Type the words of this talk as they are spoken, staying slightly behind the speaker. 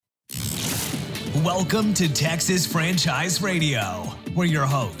Welcome to Texas Franchise Radio, where your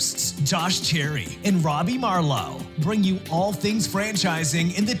hosts, Josh Cherry and Robbie Marlowe, bring you all things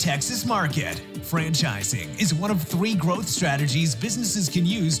franchising in the Texas market. Franchising is one of 3 growth strategies businesses can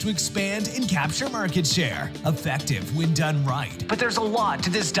use to expand and capture market share, effective when done right. But there's a lot to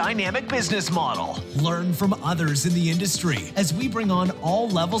this dynamic business model. Learn from others in the industry as we bring on all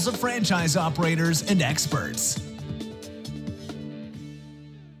levels of franchise operators and experts.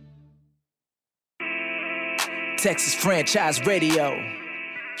 Texas Franchise Radio.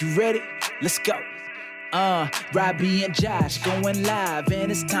 You ready? Let's go. Robbie and Josh going live,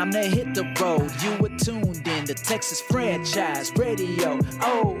 and it's time to hit the road. You were tuned in to Texas Franchise Radio.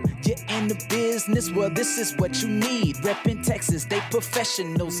 Oh, you're in the business? Well, this is what you need. Reppin' Texas, they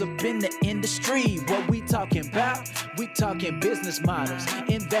professionals up in the industry. What we talking about? We talking business models,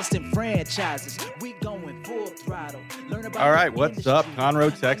 invest in franchises. We going full throttle. Learn about all right, what's up,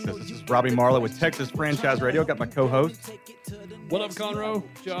 Conroe, Texas? This is Robbie Marlowe with Texas Franchise Radio. Got my co-host. What up, Conroe?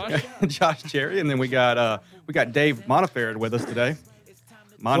 Josh? Josh Cherry, and then we got Dave Monteferd with us today.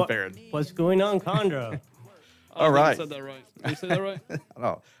 Monteferd. What's going on, Conroe? All right. I said that right. Did you say that right?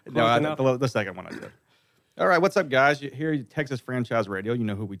 The second one I did. All right, what's up, guys? Here at Texas Franchise Radio, you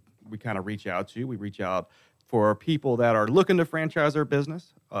know who we kind of reach out to. We reach out for people that are looking to franchise their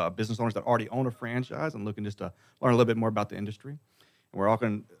business, business owners that already own a franchise and looking just to learn a little bit more about the industry.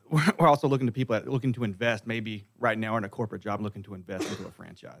 And we're also looking to people that are looking to invest, maybe right now in a corporate job, looking to invest into a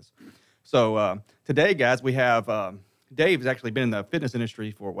franchise. So today, guys, we have Dave has actually been in the fitness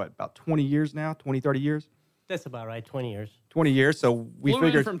industry for, about 20 years now, 20, 30 years? That's about right, 20 years. 20 years, so we Flew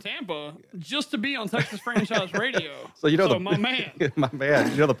figured... in from Tampa just to be on Texas Franchise Radio. My man. My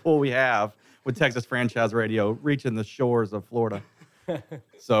man, you know the pull we have with Texas Franchise Radio, reaching the shores of Florida.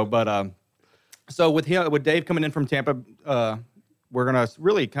 So with Dave coming in from Tampa, we're going to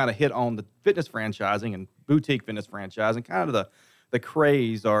really kind of hit on the fitness franchising and boutique fitness franchising, kind of the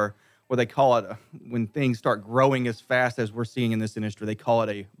craze, or what they call it when things start growing as fast as we're seeing in this industry. They call it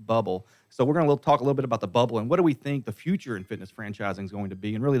a bubble. So we're going to talk a little bit about the bubble and what do we think the future in fitness franchising is going to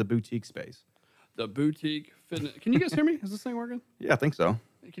be, and really the boutique space. The boutique fitness. Can you guys hear me? Is this thing working? Yeah, I think so.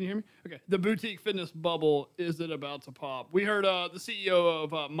 Can you hear me? Okay. The boutique fitness bubble, is it about to pop? We heard the CEO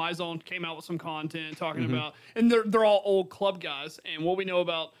of MyZone came out with some content talking about, and they're all old club guys. And what we know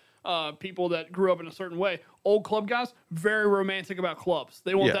about people that grew up in a certain way, old club guys, very romantic about clubs.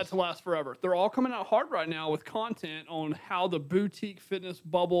 They want that to last forever. They're all coming out hard right now with content on how the boutique fitness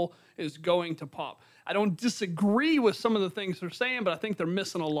bubble is going to pop. I don't disagree with some of the things they're saying, but I think they're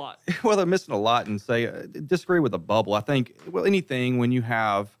missing a lot. Well, they're missing a lot, and disagree with the bubble. I think, anything when you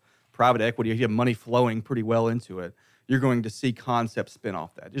have private equity, if you have money flowing pretty well into it, you're going to see concepts spin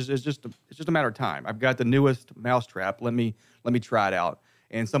off that. It's just a matter of time. I've got the newest mousetrap. Let me try it out,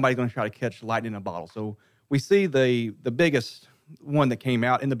 and somebody's going to try to catch lightning in a bottle. So we see the biggest one that came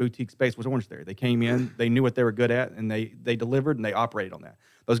out in the boutique space was Orange Theory. They came in, they knew what they were good at, and they delivered, and they operated on that.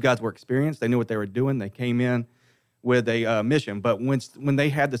 Those guys were experienced. They knew what they were doing. They came in with a mission. But when they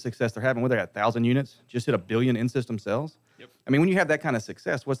had the success they're having, whether they had 1,000 units, just hit 1 billion in-system sales. Yep. I mean, when you have that kind of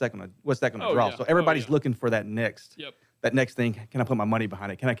success, what's that going to draw? Yeah. So everybody's looking for that next thing. Can I put my money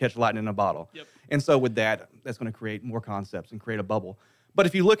behind it? Can I catch lightning in a bottle? Yep. And so with that, that's going to create more concepts and create a bubble. But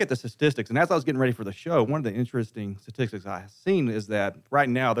if you look at the statistics, and as I was getting ready for the show, one of the interesting statistics I've seen is that right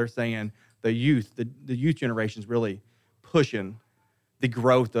now they're saying the youth generation is really pushing the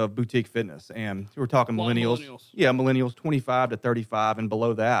growth of boutique fitness. And we're talking millennials. Yeah, millennials, 25 to 35 and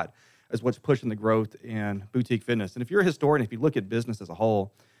below that is what's pushing the growth in boutique fitness. And if you're a historian, if you look at business as a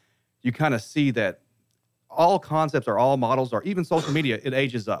whole, you kind of see that all concepts or all models or even social media, it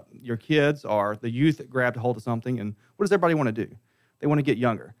ages up. Your kids are the youth that grabbed hold of something, and what does everybody want to do? They want to get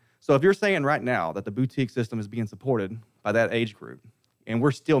younger. So if you're saying right now that the boutique system is being supported by that age group, and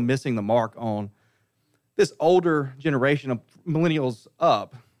we're still missing the mark on this older generation of millennials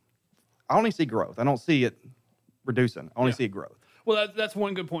up, I only see growth. I don't see it reducing. I only see growth. Well, that's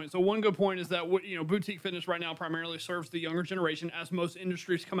one good point. So one good point is that boutique fitness right now primarily serves the younger generation, as most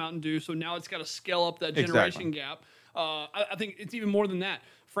industries come out and do. So now it's got to scale up that generation gap. I think it's even more than that.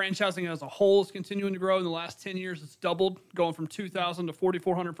 Franchising as a whole is continuing to grow. In the last 10 years, it's doubled, going from 2,000 to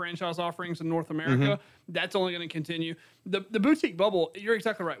 4,400 franchise offerings in North America. That's only going to continue. The boutique bubble, you're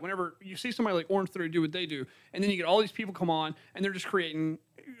exactly right. Whenever you see somebody like Orange Theory do what they do, and then you get all these people come on, and they're just creating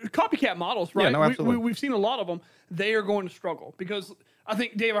copycat models, right? Yeah, no, absolutely. We've seen a lot of them. They are going to struggle because I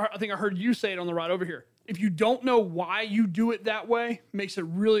think, Dave, I heard you say it on the ride over here. If you don't know why you do it that way, it makes it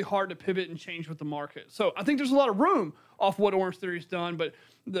really hard to pivot and change with the market. So I think there's a lot of room off what Orange Theory's done, but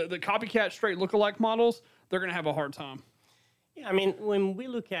the copycat straight lookalike models, they're going to have a hard time. Yeah, I mean, when we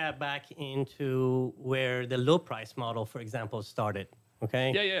look at back into where the low price model, for example, started,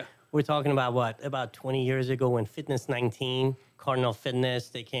 okay? Yeah. We're talking about what? About 20 years ago when Fitness 19, Cardinal Fitness,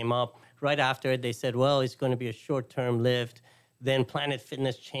 they came up. Right after it, they said, well, it's going to be a short-term lift. Then Planet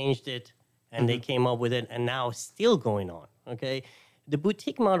Fitness changed it, and they came up with it, and now it's still going on, okay? The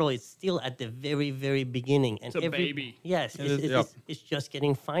boutique model is still at the very, very beginning. And It's a baby. Yes, it's just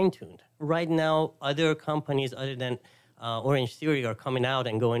getting fine-tuned. Right now, other companies other than Orange Theory are coming out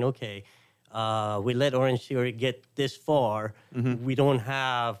and going, okay, we let Orange Theory get this far. We don't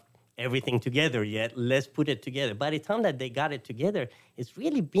have everything together yet. Let's put it together. By the time that they got it together, it's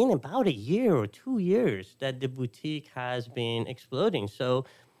really been about a year or 2 years that the boutique has been exploding. So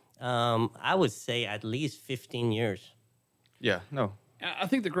I would say at least 15 years. Yeah, no. I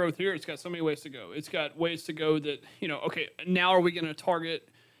think the growth here, it's got so many ways to go. It's got ways to go that, okay, now are we going to target?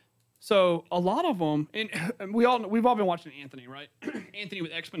 So a lot of them, and we've all been watching Anthony, right? Anthony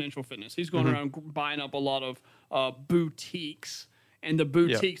with Exponential Fitness. He's going around buying up a lot of boutiques. And the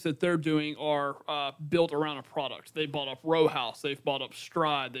boutiques that they're doing are built around a product. They bought up Row House. They've bought up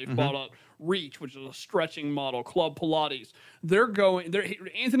Stride. They've bought up Reach, which is a stretching model, Club Pilates.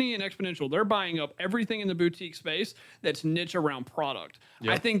 Anthony and Exponential, they're buying up everything in the boutique space that's niche around product.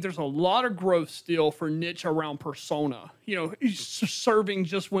 Yep. I think there's a lot of growth still for niche around persona. Serving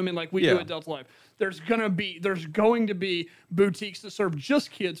just women like we do at Delta Life. There's going to be boutiques that serve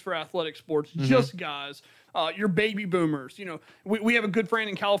just kids for athletic sports, just guys. Your baby boomers. We have a good friend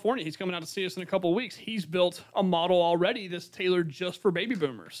in California. He's coming out to see us in a couple of weeks. He's built a model already that's tailored just for baby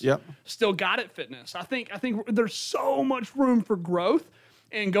boomers. Yep. Still got it fitness. I think there's so much room for growth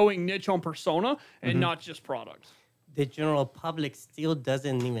and going niche on persona and not just product. The general public still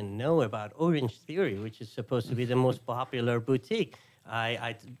doesn't even know about Orange Theory, which is supposed to be the most popular boutique.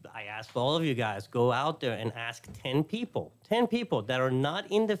 I ask all of you guys, go out there and ask 10 people that are not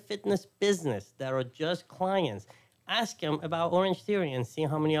in the fitness business, that are just clients. Ask them about Orange Theory and see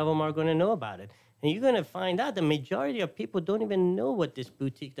how many of them are going to know about it. And you're going to find out the majority of people don't even know what this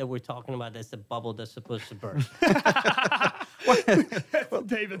boutique that we're talking about, that's the bubble that's supposed to burst.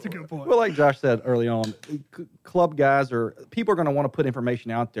 Dave, that's a good point. Well, like Josh said early on, club guys or people are going to want to put information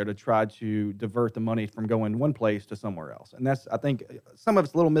out there to try to divert the money from going one place to somewhere else. And that's, I think, some of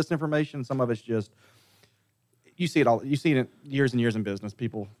it's a little misinformation. Some of it's just, you see it years and years in business.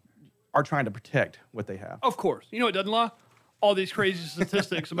 People are trying to protect what they have. Of course. It doesn't lie. All these crazy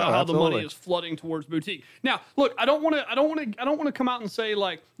statistics about how the money is flooding towards boutique. Now, look, I don't want to come out and say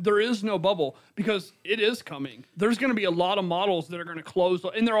like there is no bubble, because it is coming. There's going to be a lot of models that are going to close,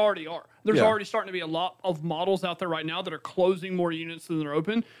 and there already are. There's already starting to be a lot of models out there right now that are closing more units than they're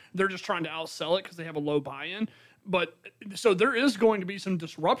open. They're just trying to outsell it because they have a low buy-in. But so there is going to be some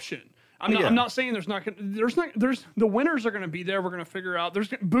disruption. I'm not saying there's the winners are going to be there. We're going to figure out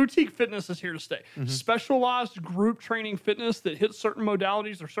boutique fitness is here to stay. Specialized group training fitness that hits certain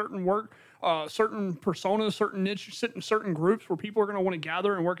modalities or certain work, certain personas, certain niche, certain groups where people are going to want to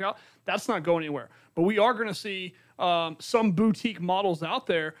gather and work out. That's not going anywhere. But we are going to see some boutique models out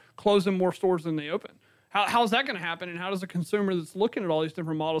there closing more stores than they open. How's that going to happen? And how does a consumer that's looking at all these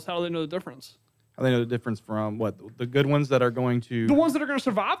different models, how do they know the difference? How they know the difference from the good ones that are going to... The ones that are going to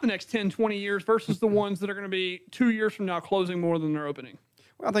survive the next 10, 20 years versus the ones that are going to be 2 years from now closing more than they're opening.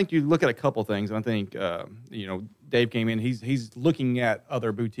 Well, I think you look at a couple things. And I think, Dave came in. He's looking at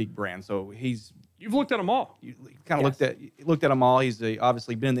other boutique brands. So You've looked at them all. You kind of looked at them all. He's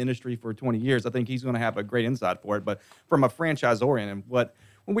obviously been in the industry for 20 years. I think he's going to have a great insight for it. But from a franchisor and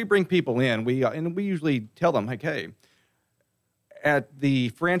when we bring people in, we usually tell them, like, hey, at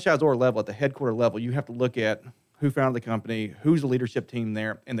the franchisor level, at the headquarter level, you have to look at who founded the company, who's the leadership team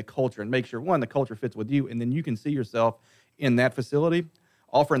there, and the culture, and make sure, one, the culture fits with you, and then you can see yourself in that facility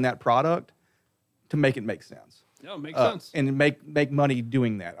offering that product to make it make sense. Yeah, it makes sense. And make money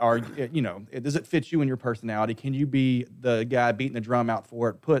doing that. Or, does it fit you and your personality? Can you be the guy beating the drum out for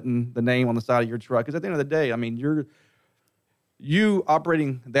it, putting the name on the side of your truck? Because at the end of the day, I mean, you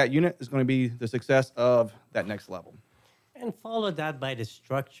operating that unit is going to be the success of that next level. And follow that by the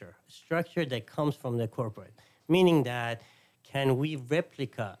structure that comes from the corporate, meaning that can we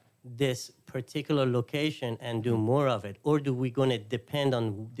replicate this particular location and do more of it? Or do we going to depend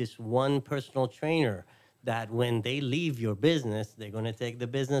on this one personal trainer that when they leave your business, they're going to take the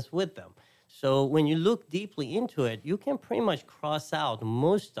business with them? So when you look deeply into it, you can pretty much cross out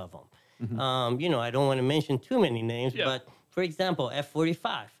most of them. I don't want to mention too many names, but for example,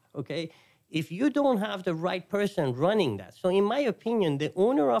 F45, okay? If you don't have the right person running that, so in my opinion, the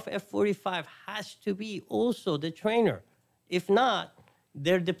owner of F45 has to be also the trainer. If not,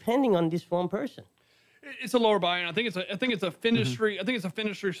 they're depending on this one person. It's a lower buy-in. I think it's a Finistry. I think it's a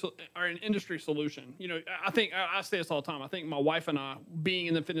Finistry or an industry solution. You know, I say this all the time. I think my wife and I, being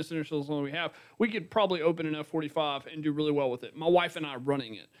in the fitness industry as long as we have, we could probably open an F45 and do really well with it. My wife and I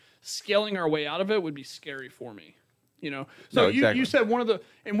running it, scaling our way out of it would be scary for me. You know, so exactly. you said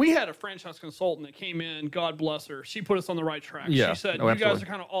and we had a franchise consultant that came in, God bless her. She put us on the right track. Yeah, she said, you guys are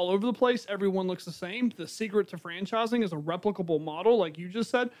kind of all over the place. Everyone looks the same. The secret to franchising is a replicable model, like you just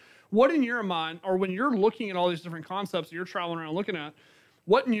said. What in your mind, or when you're looking at all these different concepts that you're traveling around looking at,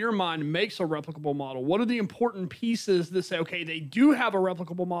 what in your mind makes a replicable model? What are the important pieces that say, okay, they do have a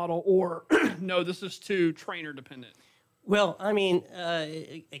replicable model, or no, this is too trainer dependent? Well, I mean,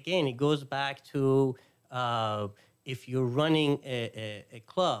 again, it goes back to if you're running a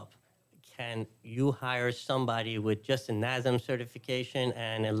club, can you hire somebody with just a NASM certification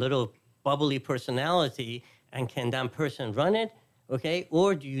and a little bubbly personality, and can that person run it? Okay,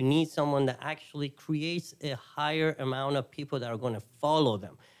 or do you need someone that actually creates a higher amount of people that are going to follow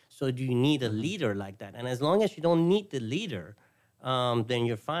them? So do you need a leader like that? And as long as you don't need the leader, then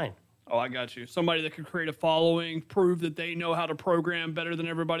you're fine. Oh, I got you. Somebody that could create a following, prove that they know how to program better than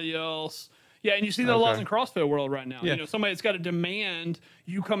everybody else. Yeah, and you see that a lot in the CrossFit world right now. Yeah. You know, somebody that's got to demand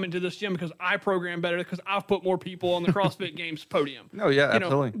you come into this gym because I program better because I've put more people on the CrossFit Games podium. No, yeah,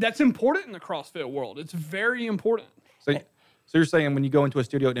 absolutely. That's important in the CrossFit world. It's very important. So you're saying when you go into a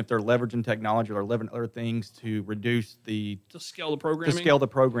studio and if they're leveraging technology or they're leveraging other things to reduce to scale the programming? To scale the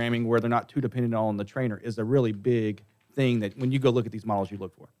programming where they're not too dependent on the trainer is a really big thing that when you go look at these models you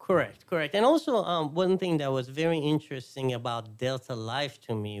look for. Correct. And also one thing that was very interesting about Delta Life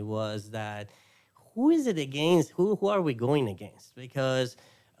to me was that who is it against? Who are we going against? Because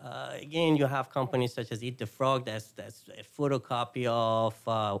again, you have companies such as Eat the Frog that's a photocopy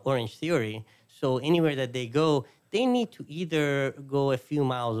of Orange Theory. So anywhere that they go, they need to either go a few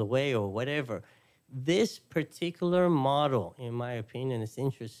miles away or whatever. This particular model, in my opinion, is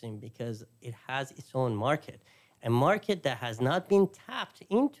interesting because it has its own market, a market that has not been tapped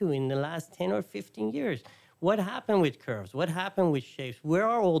into in the last 10 or 15 years. What happened with curves? What happened with shapes? Where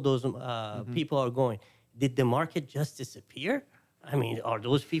are all those people are going? Did the market just disappear? I mean, are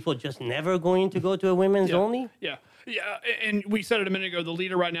those people just never going to go to a women's only? Yeah. And we said it a minute ago, the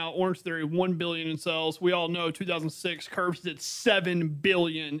leader right now, Orange Theory, $1 billion in sales. We all know 2006, Curves did $7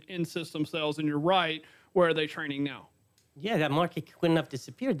 billion in system sales. And you're right, where are they training now? Yeah, that market couldn't have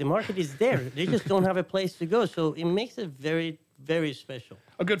disappeared. The market is there. They just don't have a place to go. So it makes it very, very special.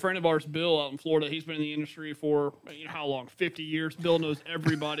 A good friend of ours, Bill, out in Florida, he's been in the industry for how long? 50 years. Bill knows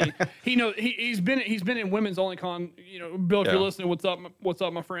everybody. He's been in women's only con. You know, Bill, if you're listening, what's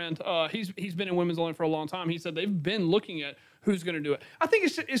up, my friend? He's been in women's only for a long time. He said they've been looking at who's going to do it. I think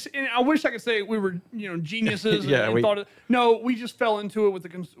it's and I wish I could say we were geniuses and thought it. No, we just fell into it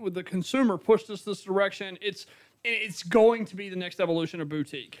with the consumer pushed us this direction. It's going to be the next evolution of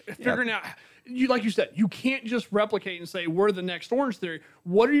boutique. Figuring out, like you said, you can't just replicate and say, we're the next Orange Theory.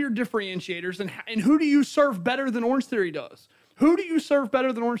 What are your differentiators and who do you serve better than Orange Theory does? Who do you serve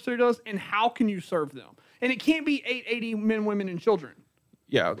better than Orange Theory does and how can you serve them? And it can't be 880 men, women, and children.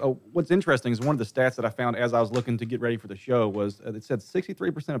 Yeah. What's interesting is one of the stats that I found as I was looking to get ready for the show was it said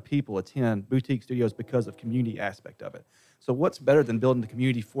 63% of people attend boutique studios because of community aspect of it. So what's better than building the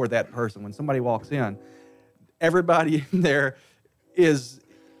community for that person? When somebody walks in, everybody in there is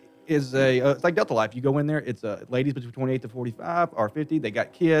it's like Delta Life. You go in there, it's ladies between 28 to 45 or 50. They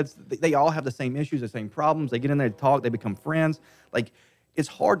got kids. They all have the same issues, the same problems. They get in there to talk. They become friends. Like, it's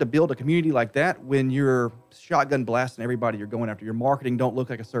hard to build a community like that when you're shotgun blasting everybody you're going after. Your marketing don't look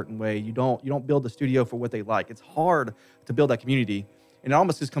like a certain way. You don't build the studio for what they like. It's hard to build that community, and it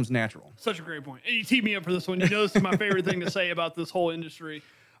almost just comes natural. Such a great point. And you teed me up for this one. You know, this is my favorite thing to say about this whole industry.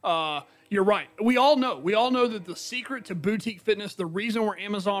 You're right. We all know that the secret to boutique fitness, the reason we're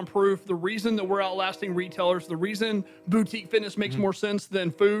Amazon proof, the reason that we're outlasting retailers, the reason boutique fitness makes more sense than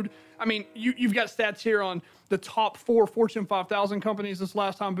food. I mean, you've got stats here on the top 4 Fortune 5000 companies this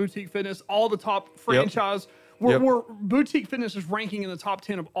last time, boutique fitness, all the top franchise. We're boutique fitness is ranking in the top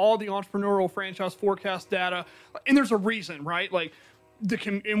 10 of all the entrepreneurial franchise forecast data. And there's a reason, right? Like,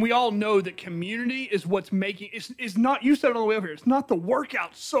 and we all know that community is what's making it's not, you said it on the way over here, it's not the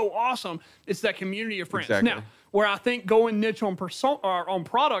workout so awesome, it's that community of friends. Exactly. Now, where I think going niche on on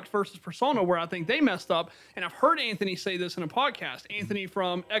product versus persona, where I think they messed up, and I've heard Anthony say this in a podcast, Anthony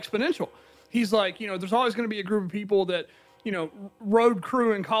from Exponential. He's like, there's always going to be a group of people that, road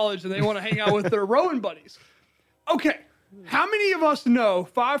crew in college and they want to hang out with their rowing buddies. Okay. How many of us know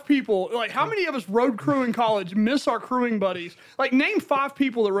 5 people? Like, how many of us road crew in college miss our crewing buddies? Like, name 5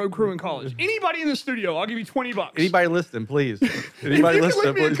 people that road crew in college. Anybody in the studio, I'll give you $20. Anybody listening, please. Anybody if you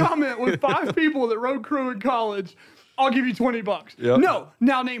can leave me a comment with 5 people that road crew in college, I'll give you $20. Yep. No.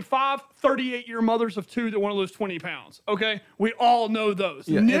 Now name 5 38-year mothers of 2 that want to lose 20 pounds. Okay? We all know those.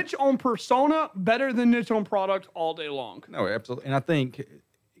 Yeah, niche on persona, better than niche on product all day long. No, absolutely. And I think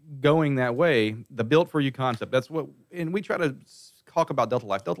going that way, the built for you concept, that's what, and we try to talk about Delta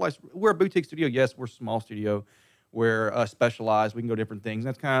Life. Delta Life, we're a boutique studio. Yes, we're a small studio. We're specialized. We can go different things.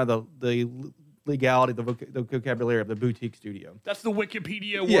 That's kind of the legality, the vocabulary of the boutique studio. That's the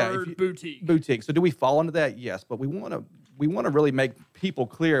Wikipedia word, boutique. Boutique. So do we fall into that? Yes, but we want to really make people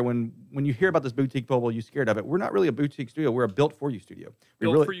clear when you hear about this boutique bubble, you're scared of it. We're not really a boutique studio. We're a built for you studio.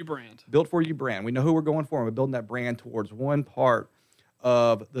 Built for you brand. Built for you brand. We know who we're going for, and we're building that brand towards one part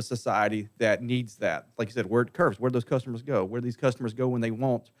of the society that needs that. Like you said, where it curves, where those customers go, where these customers go when they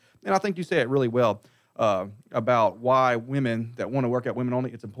want. And I think you say it really well. About why women that want to work out women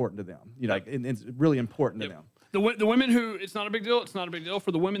only, it's important to them. You know, it's really important to them. The women who it's not a big deal, it's not a big deal.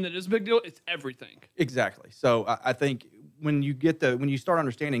 For the women that is a big deal, it's everything. Exactly. So I think when you start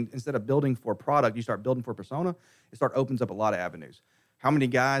understanding, instead of building for product, you start building for persona, opens up a lot of avenues. How many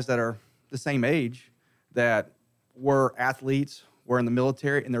guys that are the same age that were athletes, were in the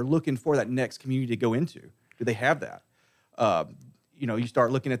military, and they're looking for that next community to go into? Do they have that? You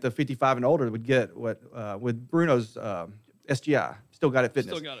start looking at the 55 and older would get what with Bruno's SGI, Still Got It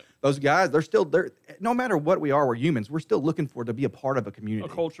Fitness. Still got it. Those guys, they're no matter what we are, we're humans. We're still looking for to be a part of a community, a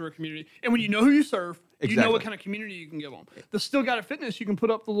culture, a community. And when you know who you serve, exactly. You know what kind of community you can give them. The Still Got It Fitness, you can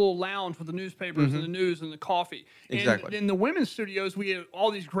put up the little lounge with the newspapers and the news and the coffee. Exactly. And in the women's studios, we have all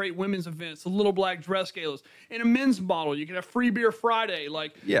these great women's events, the Little Black Dress Galas. In a men's model, you can have Free Beer Friday.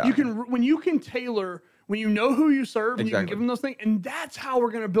 Like, you can when you can tailor. When you know who you serve and you can give them those things, and that's how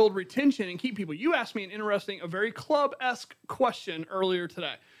we're going to build retention and keep people. You asked me a very club-esque question earlier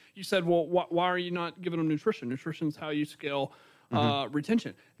today. You said, well, why are you not giving them nutrition? Nutrition's how you scale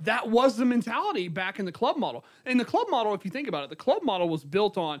retention. That was the mentality back in the club model. And the club model, if you think about it, the club model was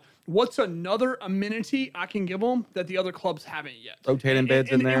built on what's another amenity I can give them that the other clubs haven't yet. Rotating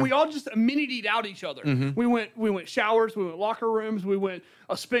beds in there. And we all just amenitied out each other. We went showers, we went locker rooms, we went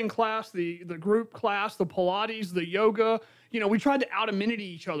a spin class, the group class, the Pilates, the yoga. We tried to out amenity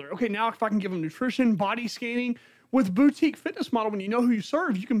each other. Okay, now if I can give them nutrition, body scanning. With boutique fitness model, when you know who you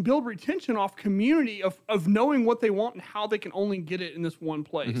serve, you can build retention off community of knowing what they want and how they can only get it in this one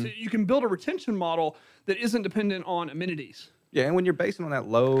place. So you can build a retention model that isn't dependent on amenities. Yeah, and when you're basing on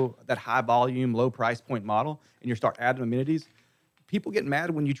that high volume, low price point model, and you start adding amenities, people get mad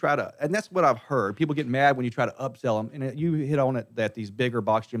when you try to, and that's what I've heard. People get mad when you try to upsell them, and you hit on it that these bigger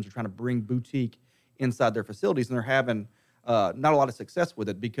box gyms are trying to bring boutique inside their facilities, and they're having not a lot of success with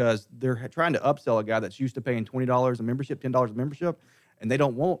it because they're trying to upsell a guy that's used to paying $20 a membership, $10 a membership, and they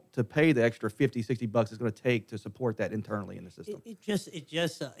don't want to pay the extra $50, $60 it's going to take to support that internally in the system.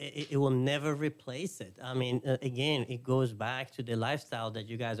 It will never replace it. I mean, again, it goes back to the lifestyle that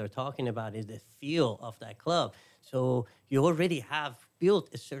you guys are talking about, is the feel of that club. So you already have built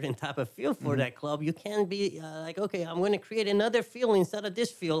a certain type of feel for that club. You can't be like, okay, I'm going to create another feel instead of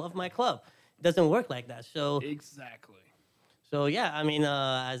this feel of my club. It doesn't work like that. So exactly. So yeah, I mean,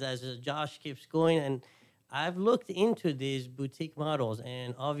 as Josh keeps going, and I've looked into these boutique models,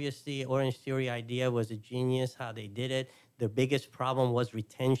 and obviously Orange Theory idea was a genius, how they did it. The biggest problem was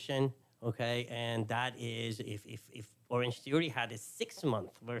retention, okay? And that is, if Orange Theory had a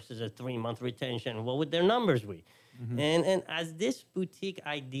 6-month versus a 3-month retention, what would their numbers be? And as this boutique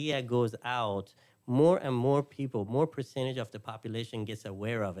idea goes out, more and more people, more percentage of the population gets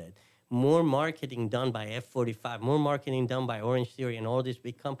aware of it. More marketing done by F45, more marketing done by Orange Theory and all these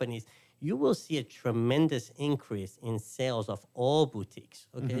big companies, you will see a tremendous increase in sales of all boutiques.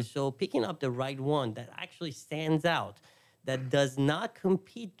 Okay, so picking up the right one that actually stands out, that does not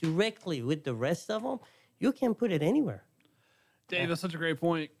compete directly with the rest of them, you can put it anywhere. Dave, that's such a great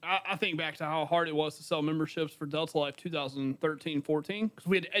point. I think back to how hard it was to sell memberships for Delta Life 2013-14 because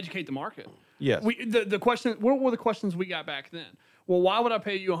we had to educate the market. Yes. The question, what were the questions we got back then? Well, why would I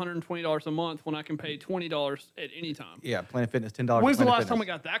pay you $120 a month when I can pay $20 at any time? Yeah, Planet Fitness, $10. When's the last time we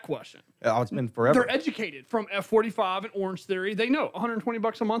got that question? Oh, it's been forever. They're educated from F45 and Orange Theory. They know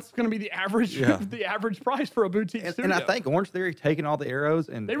 $120 a month is going to be the average the average price for a boutique studio. And I think Orange Theory taking all the arrows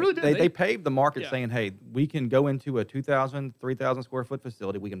and they really did. They paved the market saying, hey, we can go into a 2,000, 3,000 square foot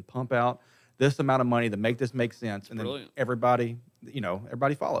facility. We can pump out this amount of money to make this make sense. And then everybody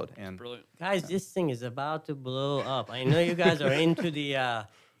followed. And brilliant. Guys, this thing is about to blow up. I know you guys are into the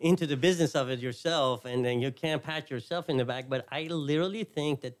into the business of it yourself, and then you can't pat yourself in the back. But I literally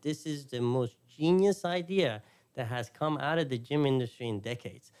think that this is the most genius idea that has come out of the gym industry in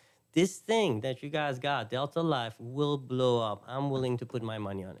decades. This thing that you guys got, Delta Life, will blow up. I'm willing to put my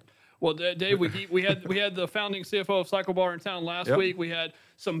money on it. Well, Dave, we had the founding CFO of Cycle Bar in town last week. We had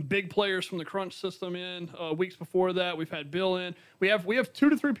some big players from the Crunch system in weeks before that. We've had Bill in. We have 2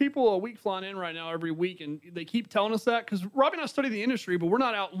 to 3 people a week flying in right now every week, and they keep telling us that because Robbie and I study the industry, but we're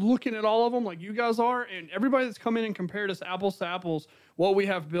not out looking at all of them like you guys are. And everybody that's come in and compared us apples to apples, what we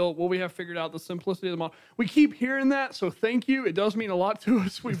have built, what we have figured out, the simplicity of the model. We keep hearing that, so thank you. It does mean a lot to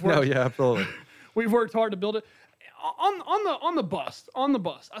us. We've worked. No, yeah, absolutely. We've worked hard to build it. On the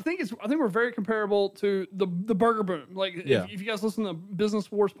bus. I think we're very comparable to the burger boom. Like if you guys listen to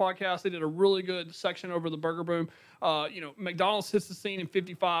Business Wars podcast, they did a really good section over the burger boom. McDonald's hits the scene in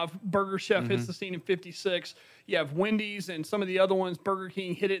 55, Burger Chef hits the scene in 56. You have Wendy's and some of the other ones, Burger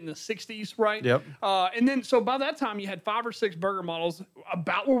King hit it in the 60s, right? Yep. And then so by that time you had 5 or 6 burger models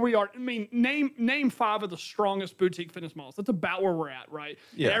about where we are. I mean, name 5 of the strongest boutique fitness models. That's about where we're at, right?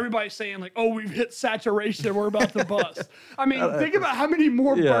 Yeah. And everybody's saying like, oh, we've hit saturation, we're about to bust. I mean, think about how many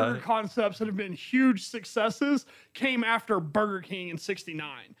more burger concepts that have been huge successes came after Burger King in 69.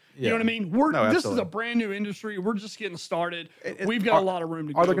 You know what I mean? This is a brand new industry. We're just getting started. We've got a lot of room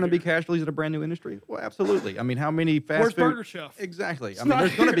to go. Are there going to be casualties in a brand new industry? Well, absolutely. I mean, how many fast Where's food? Burger Chef? Exactly. I mean,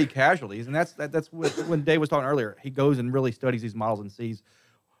 there's going to be casualties, and that's what, when Dave was talking earlier. He goes and really studies these models and sees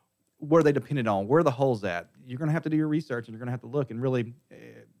where they depended on, where the holes at. You're going to have to do your research, and you're going to have to look and really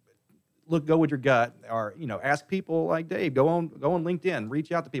go with your gut, or ask people like Dave. Go on LinkedIn,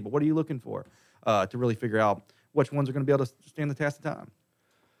 reach out to people. What are you looking for to really figure out which ones are going to be able to stand the test of time?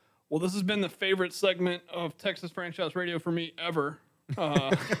 Well, this has been the favorite segment of Texas Franchise Radio for me ever.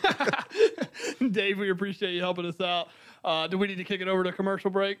 Dave, we appreciate you helping us out. Do we need to kick it over to commercial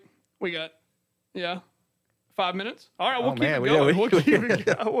break? We got, 5 minutes? All right, we'll keep it going.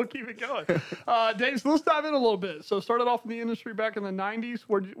 We'll keep it going. Dave, so let's dive in a little bit. So started off in the industry back in the 90s.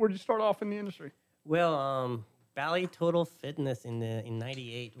 Where'd you start off in the industry? Well, Bally Total Fitness in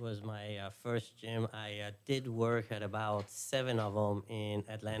 98 was my first gym. I did work at about 7 of them in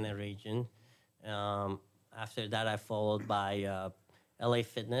Atlanta region. After that, I followed by LA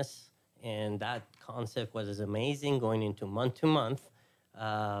Fitness, and that concept was amazing, going into month-to-month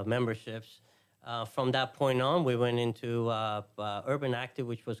memberships. From that point on, we went into Urban Active,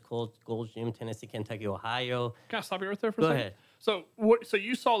 which was called Gold's Gym, Tennessee, Kentucky, Ohio. Can I stop you right there for a second? Go ahead. So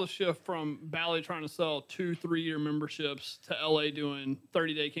you saw the shift from Bally trying to sell 2-3 year memberships to LA doing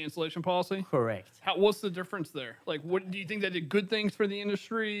 30-day cancellation policy? Correct. What's the difference there? Like, what do you think that did good things for the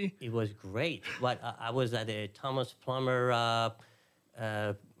industry? It was great. But I was at a Thomas Plummer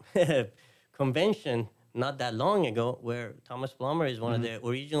convention not that long ago, where Thomas Plummer is one of the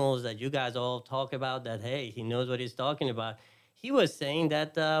originals that you guys all talk about, that, hey, he knows what he's talking about. He was saying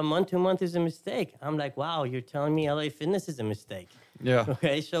that month-to-month is a mistake. I'm like, wow, you're telling me LA Fitness is a mistake. Yeah.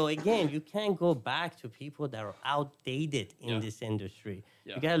 Okay, so again, you can't go back to people that are outdated in this industry.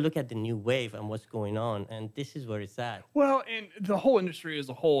 Yeah. You got to look at the new wave and what's going on, and this is where it's at. Well, and the whole industry as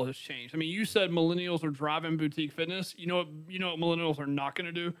a whole has changed. I mean, you said millennials are driving boutique fitness. You know what millennials are not going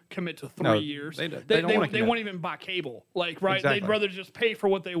to do? Commit to 3 years. They won't even buy cable. Like, right? Exactly. They'd rather just pay for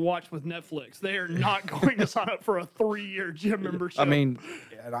what they watch with Netflix. They are not going to sign up for a 3-year gym membership. I mean,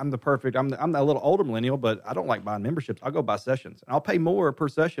 I'm a little older millennial, but I don't like buying memberships. I'll go buy sessions. And I'll pay more per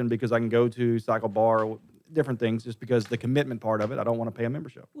session because I can go to Cycle Bar or different things, just because the commitment part of it, I don't want to pay a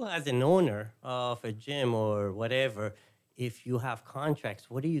membership. Well, as an owner of a gym or whatever, if you have contracts,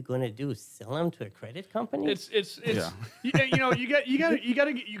 what are you going to do? Sell them to a credit company? You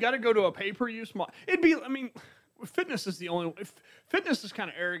got to go to a pay-per-use model. Fitness is kind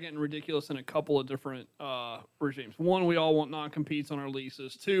of arrogant and ridiculous in a couple of different regimes. One, we all want non-competes on our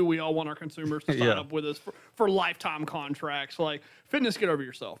leases. 2, we all want our consumers to sign up with us for lifetime contracts. Like, fitness, get over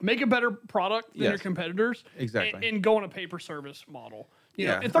yourself. Make a better product than your competitors. Exactly. And go on a pay-per-service model.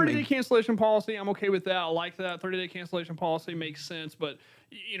 And 30-day cancellation policy, I'm okay with that. I like that. 30-day cancellation policy makes sense. But,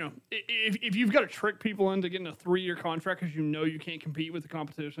 if you've got to trick people into getting a 3-year contract because you can't compete with the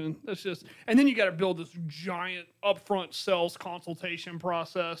competition, that's just – and then you got to build this giant upfront sales consultation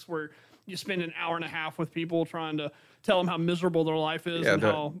process where you spend an hour and a half with people trying to tell them how miserable their life is and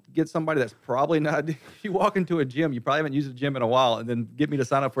how – get somebody that's probably not – if you walk into a gym, you probably haven't used a gym in a while, and then get me to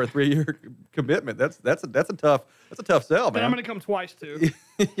sign up for a 3-year commitment. That's a tough sell, man. And I'm going to come twice, too.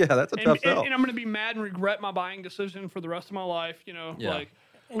 Yeah, that's a tough sell. And I'm going to be mad and regret my buying decision for the rest of my life, like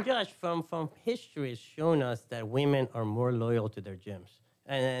 – And Josh, from history has shown us that women are more loyal to their gyms.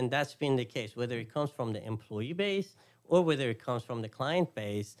 And that's been the case, whether it comes from the employee base or whether it comes from the client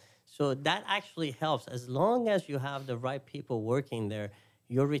base. So that actually helps. As long as you have the right people working there,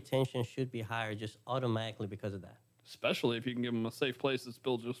 your retention should be higher just automatically because of that. Especially if you can give them a safe place that's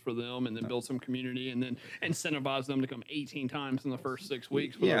built just for them, and then build some community, and then incentivize them to come 18 times in the first 6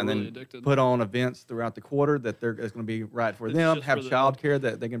 weeks. Yeah, and really then addicted. put on events throughout the quarter that it's going to be right for them. just Have for them. childcare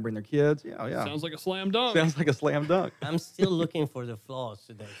that they can bring their kids. Yeah. Sounds like a slam dunk. Sounds like a slam dunk. I'm still looking for the flaws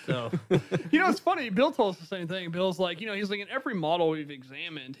today. So It's funny. Bill told us the same thing. Bill's like, he's like, in every model we've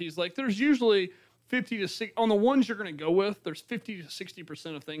examined, he's like, there's usually 50 to 60 on the ones you're going to go with. There's 50 to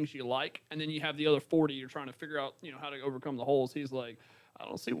 60% of things you like, and then you have the other 40 you're trying to figure out, how to overcome the holes. He's like, I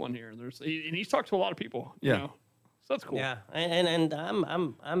don't see one here. And he's talked to a lot of people. Yeah. So that's cool. yeah, and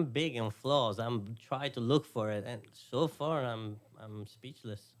I'm big on flaws. I'm trying to look for it, and so far I'm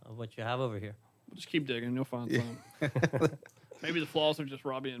speechless of what you have over here. Just keep digging. You'll find some. Maybe the flaws are just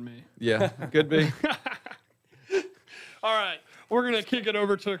Robbie and me. Yeah, could be. All right. We're going to kick it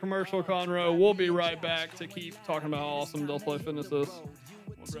over to a commercial, Conroe. We'll be right back to keep talking about how awesome Delta Life Fitness is. We'll be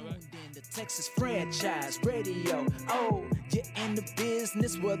right back. The Texas Franchise Radio. Oh, you're in the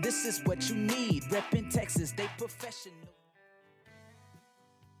business. Well, this is what you need. Reppin' Texas, they professional.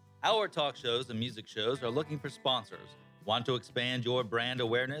 Our talk shows and music shows are looking for sponsors. Want to expand your brand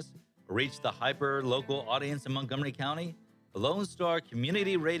awareness? Reach the hyper-local audience in Montgomery County? The Lone Star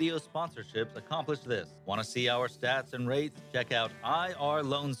Community Radio sponsorships accomplish this. Want to see our stats and rates? Check out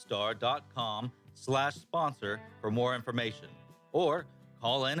irlonestar.com/sponsor for more information. Or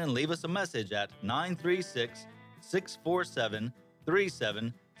call in and leave us a message at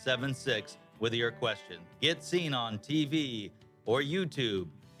 936-647-3776 with your question. Get seen on TV or YouTube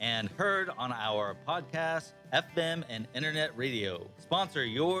and heard on our podcast, FM, and internet radio. Sponsor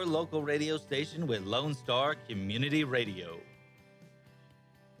your local radio station with Lone Star Community Radio.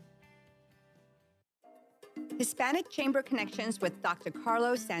 Hispanic Chamber Connections with Dr.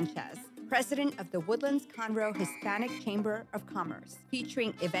 Carlos Sanchez, President of the Woodlands Conroe Hispanic Chamber of Commerce,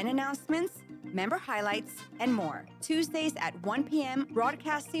 featuring event announcements, member highlights, and more. Tuesdays at 1 p.m.,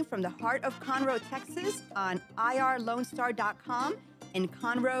 broadcasting from the heart of Conroe, Texas on irlonestar.com and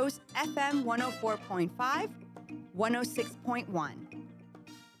Conroe's FM 104.5, 106.1.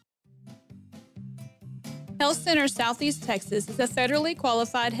 Health Center Southeast Texas is a federally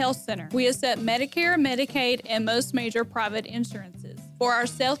qualified health center. We accept Medicare, Medicaid, and most major private insurances. For our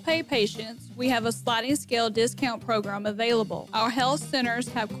self-pay patients, we have a sliding scale discount program available. Our health centers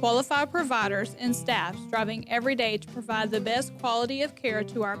have qualified providers and staff striving every day to provide the best quality of care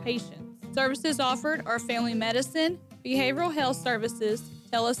to our patients. Services offered are family medicine, behavioral health services,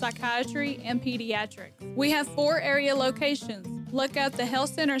 telepsychiatry, and pediatrics. We have 4 area locations. Look up the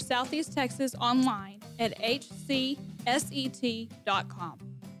Health Center Southeast Texas online at hcset.com.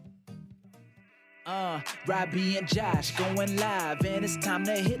 Robbie and Josh going live, and it's time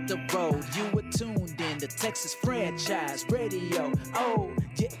to hit the road. You were tuned in to Texas Franchise Radio. Oh,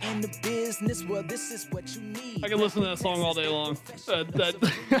 you're in the business. Well, this is what you need. I can listen to that song all day long. That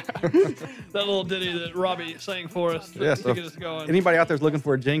little ditty that Robbie sang for us to get us going. Anybody out there's looking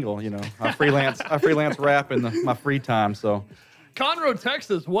for a jingle, I freelance rap in my free time, so. Conroe,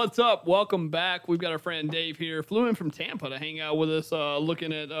 Texas, what's up? Welcome back. We've got our friend Dave here. Flew in from Tampa to hang out with us,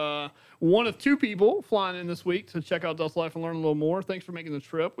 looking at one of 2 people flying in this week to check out Delta Life and learn a little more. Thanks for making the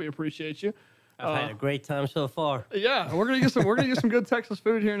trip. We appreciate you. I've had a great time so far. Yeah, we're gonna get some good Texas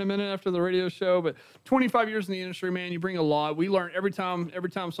food here in a minute after the radio show. But 25 years in the industry, man, you bring a lot. We learn every time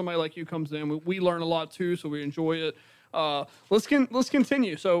somebody like you comes in. We learn a lot too, so we enjoy it. Let's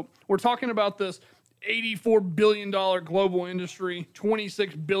continue. So we're talking about this $84 billion global industry,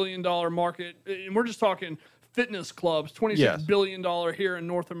 $26 billion market. And we're just talking fitness clubs, $26 billion here in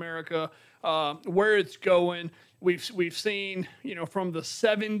North America, where it's going. We've seen, from the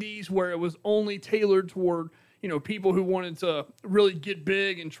 70s where it was only tailored toward, people who wanted to really get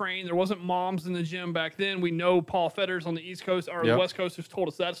big and train. There wasn't moms in the gym back then. We know Paul Fetters on the East Coast or the West Coast has told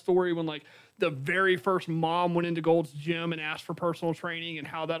us that story when the very first mom went into Gold's Gym and asked for personal training and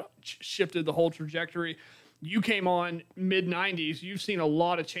how that shifted the whole trajectory. You came on mid-90s. You've seen a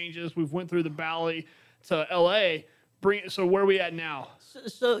lot of changes. We've went through the Valley to L.A. So where are we at now?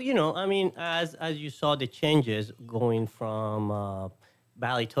 So as you saw the changes going from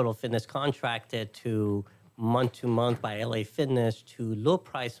Valley Total Fitness contracted to month-to-month by LA Fitness to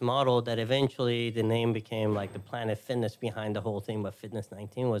low-price model that eventually the name became like the Planet Fitness behind the whole thing, but Fitness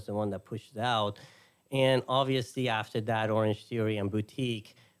 19 was the one that pushed it out. And obviously after that, Orange Theory and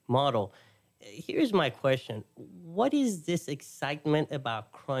Boutique model. Here's my question. What is this excitement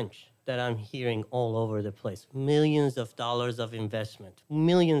about Crunch that I'm hearing all over the place? Millions of dollars of investment,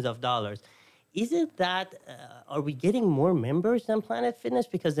 millions of dollars. isn't that, are we getting more members than Planet Fitness?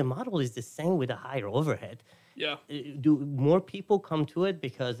 Because the model is the same with a higher overhead. Yeah. Do more people come to it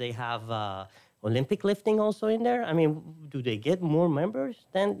because they have Olympic lifting also in there? I mean, do they get more members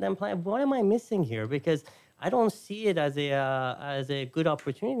than Planet? What am I missing here? Because I don't see it as a good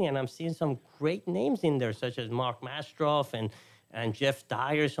opportunity, and I'm seeing some great names in there, such as Mark Mastroff and Jeff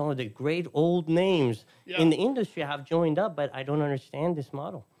Dyer, some of the great old names in the industry have joined up, but I don't understand this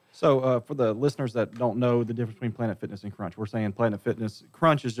model. So for the listeners that don't know the difference between Planet Fitness and Crunch, we're saying Planet Fitness,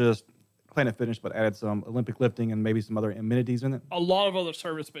 Crunch is just Planet Fitness, but added some Olympic lifting and maybe some other amenities in it. A lot of other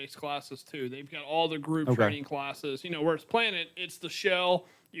service-based classes too. They've got all the group training classes. Whereas Planet, it's the shell.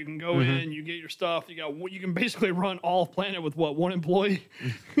 You can go in, you get your stuff. You can basically run all of Planet with one employee.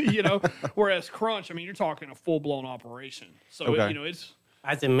 Whereas Crunch, I mean, you're talking a full-blown operation. So it's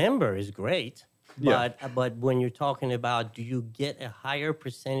as a member is great. But when you're talking about, do you get a higher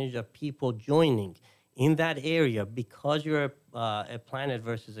percentage of people joining in that area because you're a Planet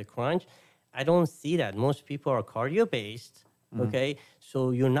versus a Crunch? I don't see that. Most people are cardio-based, okay?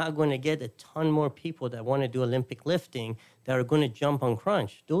 So you're not going to get a ton more people that want to do Olympic lifting that are going to jump on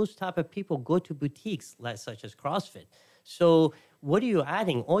Crunch. Those type of people go to boutiques such as CrossFit. So what are you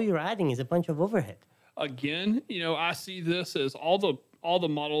adding? All you're adding is a bunch of overhead. Again, I see this as all the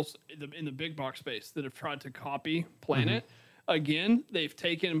models in the big box space that have tried to copy Planet. Again, they've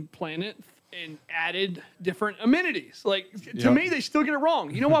taken Planet and added different amenities. To me, they still get it wrong.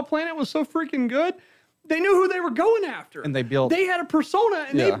 You know why Planet was so freaking good? They knew who they were going after. And they had a persona,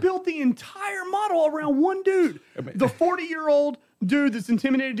 and they built the entire model around one dude. The 40-year-old dude that's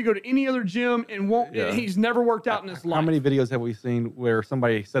intimidated to go to any other gym and won't. And he's never worked out in his life. How many videos have we seen where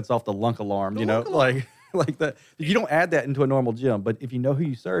somebody sets off the lunk alarm, like that? You don't add that into a normal gym, but if you know who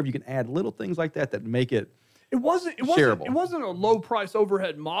you serve, you can add little things like that make it shareable. It wasn't a low price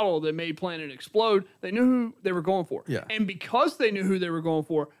overhead model that made Planet explode. They knew who they were going for. Yeah. And because they knew who they were going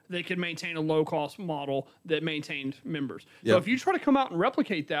for, they could maintain a low cost model that maintained members. So if you try to come out and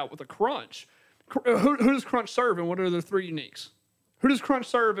replicate that with a Crunch, who does Crunch serve and what are the three uniques? Who does Crunch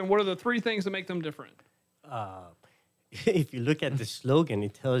serve and what are the three things that make them different? If you look at the slogan,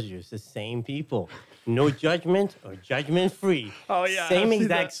 it tells you it's the same people. No judgment or judgment free. Oh yeah. Same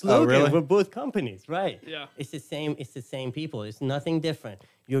exact slogan for both companies, right? Yeah. It's the same people. It's nothing different.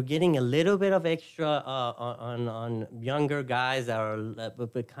 You're getting a little bit of extra on younger guys that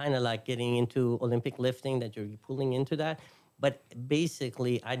are kind of like getting into Olympic lifting, that you're pulling into that. But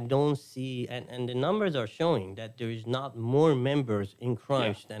basically, I don't see, and the numbers are showing that there is not more members in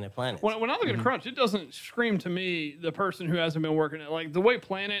Crunch than a Planet. When I look at Crunch, it doesn't scream to me the person who hasn't been working it. Like the way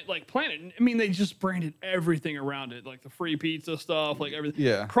Planet, I mean, they just branded everything around it, like the free pizza stuff, like everything.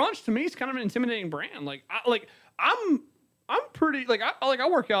 Yeah. Crunch to me is kind of an intimidating brand. I'm pretty I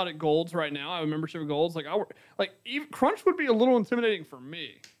work out at Gold's right now. I have a membership at Gold's. Even Crunch would be a little intimidating for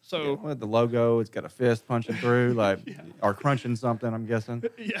me. So with the logo, it's got a fist punching through, or crunching something. I'm guessing.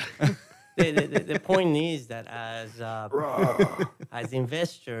 Yeah. The point is that as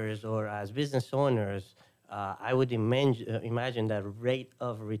investors or as business owners, I would imagine that rate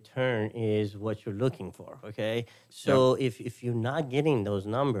of return is what you're looking for. Okay, so if you're not getting those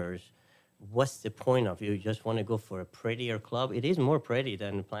numbers, what's the point of you just want to go for a prettier club? It is more pretty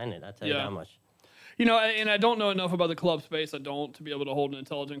than Planet, I'll tell you that much. And I don't know enough about the club space. To be able to hold an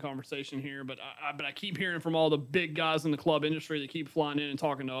intelligent conversation here, but I keep hearing from all the big guys in the club industry that keep flying in and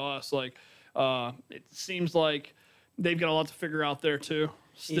talking to us. It seems like they've got a lot to figure out there too.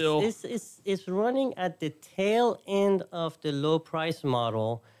 Still, it's running at the tail end of the low price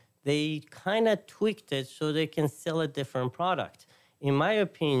model. They kind of tweaked it so they can sell a different product. In my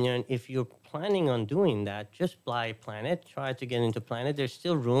opinion, if you're planning on doing that, just buy Planet. Try to get into Planet. There's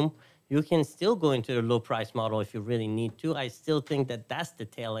still room. You can still go into the low price model if you really need to. I still think that that's the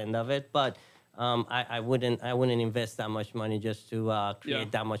tail end of it, but I wouldn't invest that much money just to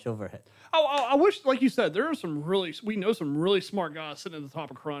create that much overhead. I wish, like you said, we know some really smart guys sitting at the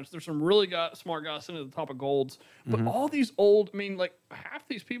top of Crunch. There's some really smart guys sitting at the top of Gold's. But all these half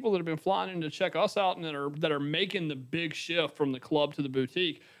these people that have been flying in to check us out and that are making the big shift from the club to the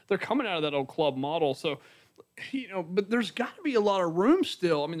boutique, they're coming out of that old club model. So, but there's got to be a lot of room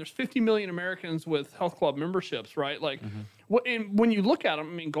still. I mean, there's 50 million Americans with health club memberships, right? And when you look at them,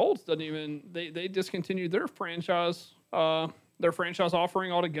 I mean, Gold's doesn't even, they discontinued their franchise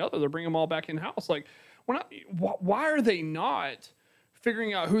offering altogether. They're bringing them all back in-house. Why are they not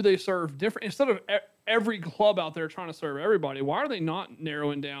figuring out who they serve different? Instead of every club out there trying to serve everybody, why are they not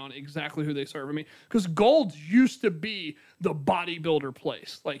narrowing down exactly who they serve? I mean, because Gold's used to be the bodybuilder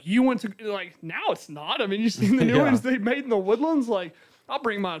place. You went to, now it's not. I mean, you've seen the new ones they made in the Woodlands. I'll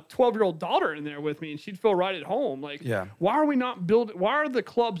bring my 12-year-old daughter in there with me, and she'd feel right at home. Like, Yeah. why are we not building? Why are the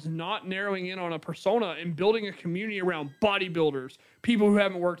clubs not narrowing in on a persona and building a community around bodybuilders, people who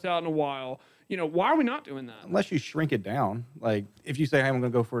haven't worked out in a while? You know, why are we not doing that? Unless you shrink it down. Like, if you say, hey, I'm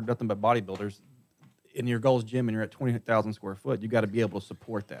going to go for nothing but bodybuilders, in your Gold's Gym and you're at 20,000 square foot, you got to be able to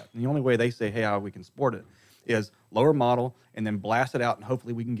support that. And the only way they say, hey, how we can support it is lower model and then blast it out, and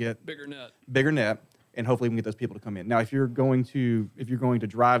hopefully we can get Bigger net. And hopefully we can get those people to come in. Now, if you're going to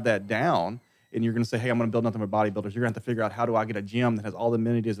drive that down and you're going to say, hey, I'm going to build nothing but bodybuilders, you're going to have to figure out how do I get a gym that has all the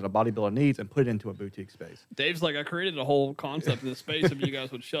amenities that a bodybuilder needs and put it into a boutique space. Dave's like, I created a whole concept in this space. If you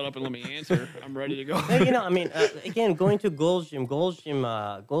guys would shut up and let me answer, I'm ready to go. Well, you know, I mean, again, going to Gold's Gym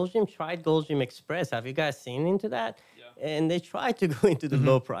tried Gold's Gym Express. Have you guys seen into that? Yeah. And they tried to go into the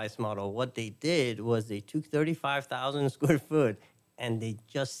low price model. What they did was they took 35,000 square foot and they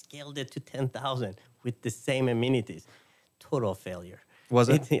just scaled it to 10,000 with the same amenities. Total failure. Was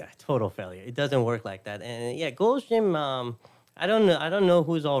it? Yeah, total failure. It doesn't work like that. And yeah, Gold's Gym, I don't know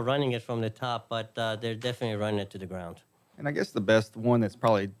who's all running it from the top, but they're definitely running it to the ground. And I guess the best one that's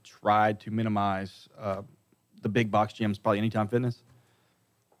probably tried to minimize the big box gyms, probably Anytime Fitness.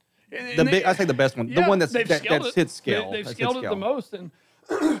 I say the best one, the one that's hit scale. They've scaled it the most, and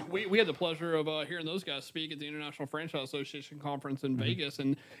we had the pleasure of hearing those guys speak at the International Franchise Association conference in Vegas.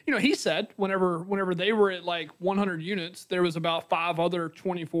 And you know, he said whenever they were at like 100 units, there was about 5 other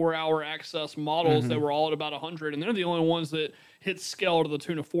 24-hour access models that were all at about 100, and they're the only ones that hit scale to the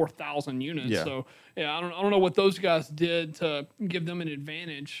tune of 4,000 units. Yeah. So yeah, I don't know what those guys did to give them an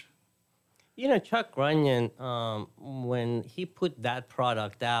advantage. You know, Chuck Runyon, when he put that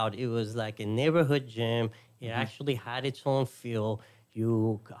product out, it was like a neighborhood gym. It actually had its own feel.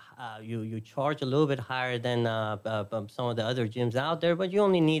 You charge a little bit higher than some of the other gyms out there, but you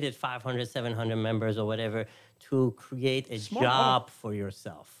only needed 500, 700 members or whatever to create a job for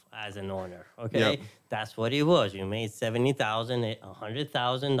yourself as an owner. Okay, Yep. That's what it was. You made $70,000,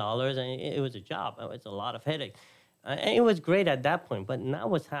 $100,000, and it was a job. It's a lot of headache. And it was great at that point, but now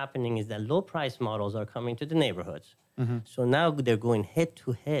what's happening is that low-price models are coming to the neighborhoods. So now they're going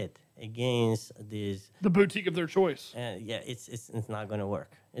head-to-head against these. The boutique of their choice. Yeah, it's not going to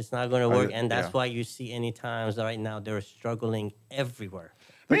work. It's not going to work, and that's why you see Anytimes right now they're struggling everywhere.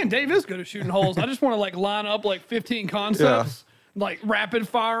 Man, Dave is good at shooting holes. I just want to like line up like 15 concepts. Like rapid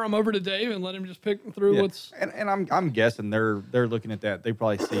fire them over to Dave and let him just pick through what's. And I'm guessing they're looking at that. They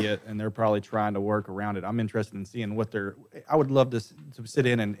probably see it and they're probably trying to work around it. I'm interested in seeing what I would love to sit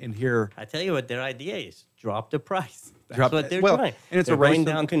in and hear. I tell you what their idea is: drop the price. That's what they're trying. And it's they're going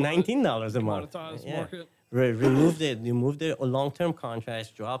down to $19 a month. Market. Remove the long-term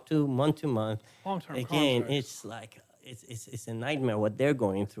contracts. Drop to month. Long-term Again, contracts. it's like it's a nightmare what they're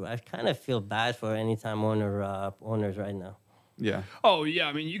going through. I kind of feel bad for Anytime owners right now. Yeah. Oh, yeah.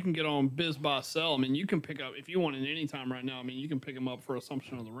 I mean, you can get on Biz Buy Sell. I mean, you can pick up, if you want it Anytime right now, I mean, you can pick them up for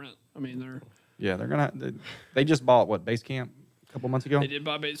assumption of the rent. I mean, they just bought Base Camp a couple months ago. They did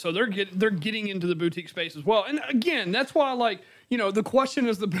buy base. So they're getting into the boutique space as well. And again, that's why, like, you know, the question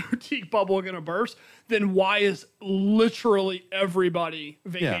is the boutique bubble going to burst? Then why is literally everybody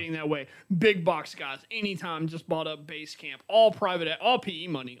vacating that way? Big box guys, Anytime just bought up Base Camp, all PE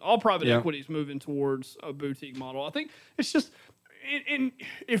money, all private equities moving towards a boutique model. I think it's just, and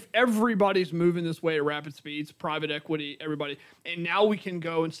if everybody's moving this way at rapid speeds, private equity, everybody, and now we can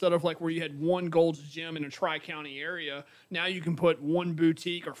go, instead of like where you had one Gold's Gym in a tri-county area, now you can put one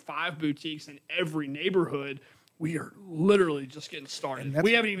boutique or 5 boutiques in every neighborhood. We are literally just getting started.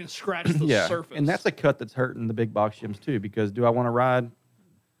 We haven't even scratched the surface. And that's a cut that's hurting the big box gyms too, because do I want to ride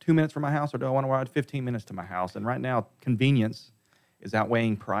 2 minutes from my house or do I want to ride 15 minutes to my house? And right now, convenience is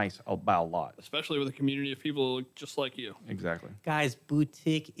outweighing price by a lot. Especially with a community of people who look just like you. Exactly. Guys,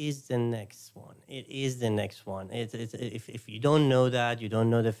 boutique is the next one. It is the next one. If you don't know that, you don't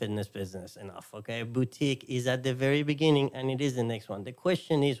know the fitness business enough, okay? Boutique is at the very beginning, and it is the next one. The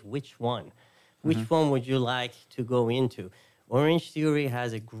question is, which one? Which one would you like to go into? Orange Theory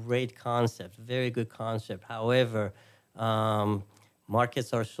has a great concept, very good concept. However,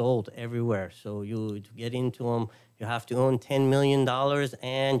 markets are sold everywhere. So to get into them, you have to own $10 million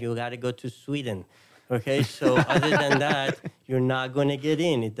and you got to go to Sweden. Okay, so other than that, you're not going to get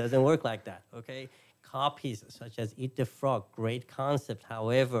in. It doesn't work like that, okay? Copies such as Eat the Frog, great concept.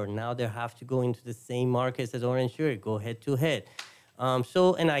 However, now they have to go into the same markets as Orange Theory, go head to head.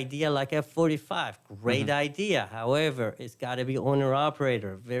 So an idea like F45, great idea. However, it's got to be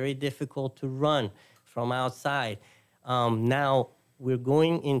owner-operator, very difficult to run from outside. Now we're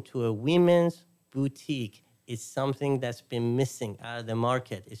going into a women's boutique. It's something that's been missing out of the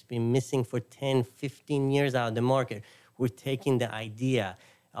market. It's been missing for 10, 15 years out of the market. we're taking the idea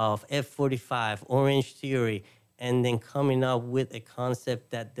of F45, Orange Theory, and then coming up with a concept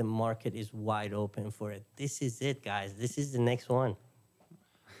that the market is wide open for it. This is it, guys. This is the next one.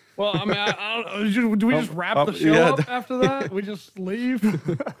 Well, I mean, I don't know. Do we just wrap the show up after that? We just leave?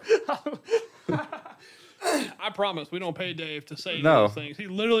 I promise we don't pay Dave to say those things. He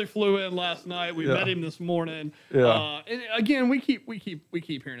literally flew in last night. We met him this morning. Yeah. And again, we keep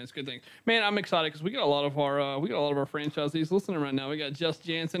hearing it's good things. Man, I'm excited because we got a lot of our franchisees listening right now. We got Jess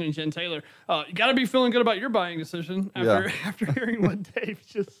Jansen and Jen Taylor. You got to be feeling good about your buying decision after hearing what Dave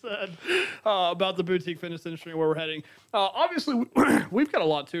just said about the boutique fitness industry and where we're heading. Obviously, we've got a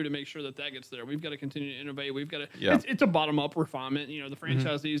lot too to make sure that gets there. We've got to continue to innovate. We've got to. It's a bottom up refinement. You know, the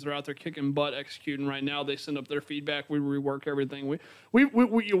franchisees are out there kicking butt, executing right now. They send up their feedback. We rework everything.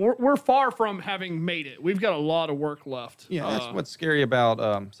 We're far from having made it. We've got a lot of work left. Yeah, that's what's scary about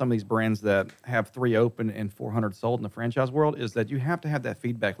some of these brands that have 3 open and 400 sold in the franchise world is that you have to have that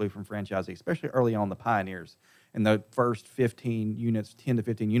feedback loop from franchisees, especially early on, the pioneers. In the first 15 units, 10 to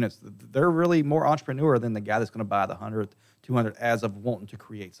 15 units, they're really more entrepreneur than the guy that's going to buy the 100th, 200th as of wanting to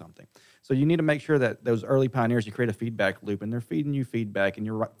create something. So you need to make sure that those early pioneers, you create a feedback loop, and they're feeding you feedback, and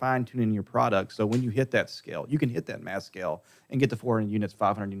you're fine-tuning your product. So when you hit that scale, you can hit that mass scale and get to 400 units,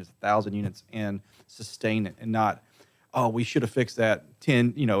 500 units, 1,000 units, and sustain it, and not, oh, we should have fixed that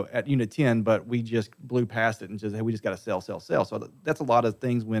 10, at unit 10, but we just blew past it and just, hey, we just got to sell. So that's a lot of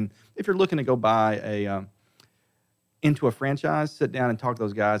things if you're looking to go buy into a franchise, sit down and talk to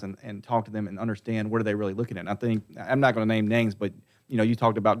those guys and talk to them and understand what are they really looking at. And I think, I'm not going to name names, but you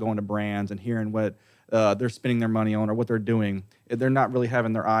talked about going to brands and hearing what they're spending their money on or what they're doing. They're not really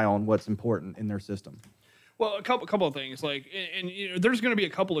having their eye on what's important in their system. Well, a couple of things, and there's going to be a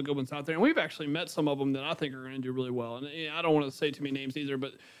couple of good ones out there, and we've actually met some of them that I think are going to do really well. And I don't want to say too many names either,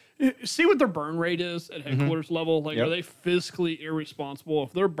 but see what their burn rate is at headquarters level. Are they fiscally irresponsible?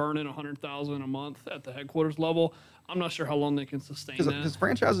 If they're burning $100,000 a month at the headquarters level, I'm not sure how long they can sustain that. Because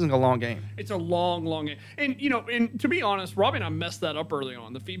franchising is a long game. It's a long, long game. And, and to be honest, Robbie and I messed that up early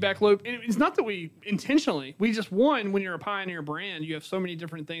on, the feedback loop. And it's not that we intentionally, we just, when you're a pioneer brand, you have so many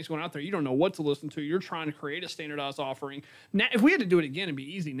different things going out there. You don't know what to listen to. You're trying to create a standardized offering. Now, if we had to do it again, it'd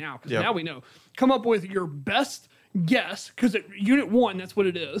be easy now because now we know. Come up with your best guess, because at unit 1, that's what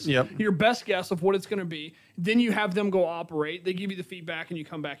it is. Your best guess of what it's going to be. Then you have them go operate. They give you the feedback, and you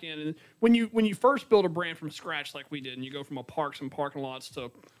come back in. And when you first build a brand from scratch, like we did, and you go from a parks and parking lots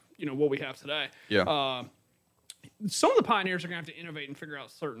to, what we have today. Some of the pioneers are going to have to innovate and figure out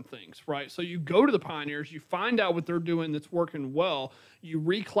certain things, right? So you go to the pioneers, you find out what they're doing that's working well, you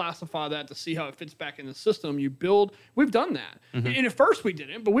reclassify that to see how it fits back in the system. You build. We've done that, and at first we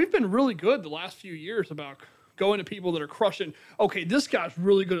didn't, but we've been really good the last few years about going to people that are crushing. Okay, this guy's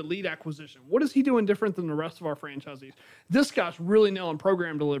really good at lead acquisition. What is he doing different than the rest of our franchisees? This guy's really nailing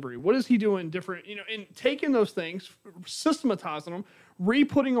program delivery. What is he doing different? And taking those things, systematizing them,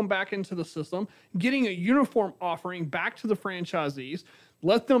 re-putting them back into the system, getting a uniform offering back to the franchisees,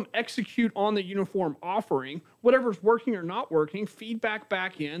 let them execute on the uniform offering, whatever's working or not working, feedback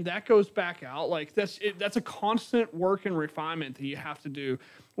back in, that goes back out. Like that's a constant work and refinement that you have to do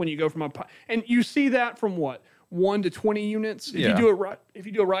when you go from and you see that from what? 1 to 20 units. If you do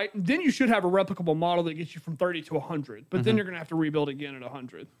it right, then you should have a replicable model that gets you from 30 to 100. But then you're going to have to rebuild again at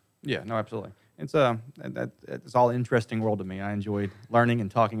 100. Yeah, no, absolutely. It's it's all interesting world to me. I enjoyed learning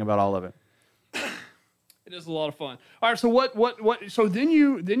and talking about all of it. It is a lot of fun. All right, so what? So then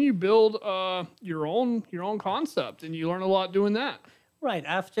you build your own concept, and you learn a lot doing that. Right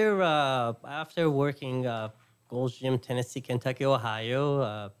after working Gold's Gym, Tennessee, Kentucky,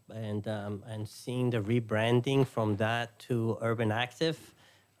 Ohio, and seeing the rebranding from that to Urban Active,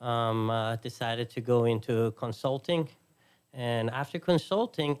 decided to go into consulting. And after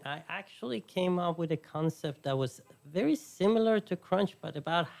consulting, I actually came up with a concept that was very similar to Crunch, but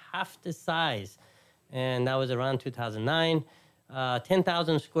about half the size. And that was around 2009,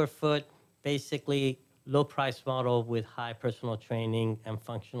 10,000 square foot, basically low price model with high personal training and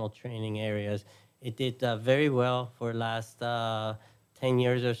functional training areas. It did very well for the last 10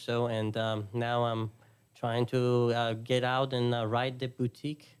 years or so, and now I'm trying to get out and ride the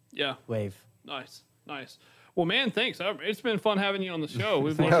boutique wave. Nice. Well, man, thanks. It's been fun having you on the show.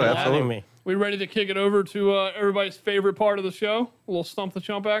 We've Thanks for having me. We ready to kick it over to everybody's favorite part of the show? A little Stump the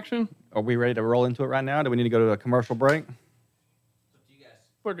Chump action? Are we ready to roll into it right now? Do we need to go to a commercial break?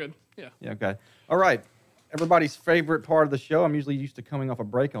 We're good. Yeah. Yeah, okay. All right. Everybody's favorite part of the show. I'm usually used to coming off a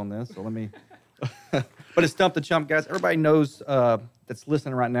break on this, so let me... But it's Stump the Chump, guys. Everybody knows that's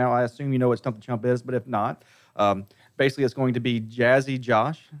listening right now. I assume you know what Stump the Chump is, but if not, basically it's going to be Jazzy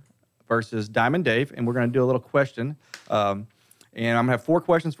Josh versus Diamond Dave, and we're going to do a little question. And I'm going to have 4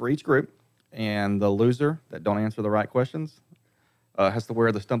 questions for each group, and the loser that don't answer the right questions has to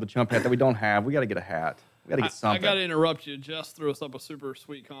wear the Stump the Chump hat that we don't have. We got to get a hat. We got to get something. I got to interrupt you. Jess threw us up a super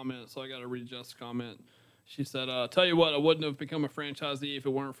sweet comment, so I got to read Jess' comment. She said, "Tell you what, I wouldn't have become a franchisee if it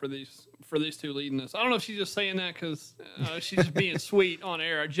weren't for these 2 leading this." I don't know if she's just saying that because she's just being sweet on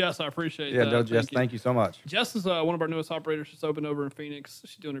air. Jess, I appreciate that. Yeah, no, Jess, thank you so much. Jess is one of our newest operators. She's opened over in Phoenix.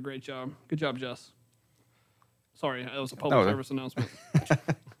 She's doing a great job. Good job, Jess. Sorry, that was a public service announcement.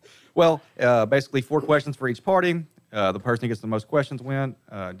 Well, basically 4 questions for each party. The person who gets the most questions win.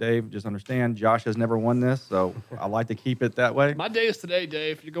 Dave, just understand, Josh has never won this, so I like to keep it that way. My day is today,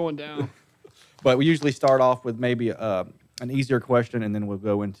 Dave. You're going down. But we usually start off with maybe an easier question, and then we'll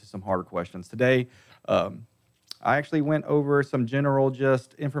go into some harder questions. Today, I actually went over some general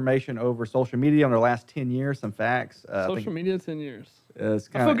just information over social media in the last 10 years, some facts. Social media 10 years. I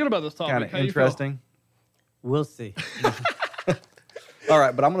feel good about this topic. Kind of interesting. We'll see. All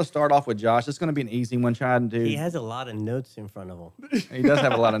right, but I'm going to start off with Josh. It's going to be an easy one. Trying to do. He has a lot of notes in front of him. He does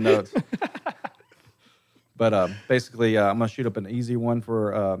have a lot of notes. But basically, I'm going to shoot up an easy one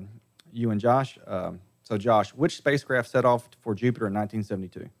for you and Josh. So, Josh, which spacecraft set off for Jupiter in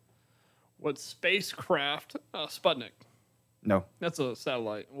 1972? What spacecraft? Sputnik. No. That's a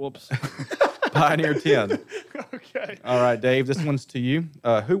satellite. Whoops. Pioneer 10. Okay. All right, Dave, this one's to you.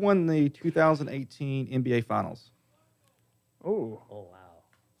 Who won the 2018 NBA Finals? Oh, wow.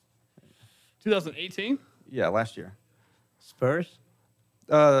 2018? Yeah, last year. Spurs?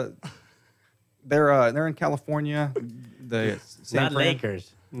 They're in California. Not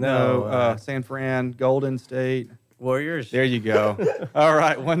Lakers. No, San Fran, Golden State. Warriors. There you go. All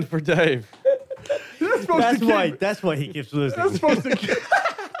right, one for Dave. That's why he keeps losing. That's supposed to.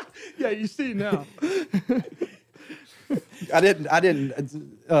 Yeah, you see now. I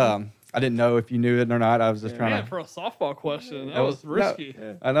didn't know if you knew it or not. I was just trying to. For a softball question, that was risky.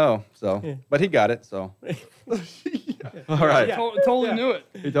 No, I know. So, but he got it. So, all right. Totally knew it.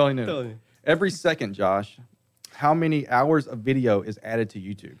 He totally knew. Totally. Every second, Josh, how many hours of video is added to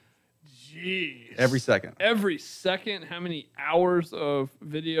YouTube? Jeez. Every second. Every second, how many hours of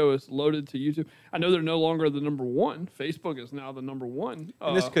video is loaded to YouTube? I know they're no longer the number one. Facebook is now the number one.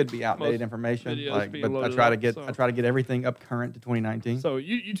 And this could be outdated information, but I try to get everything up current to 2019. So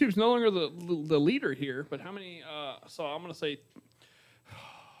YouTube's no longer the leader here, but how many? So I'm going to say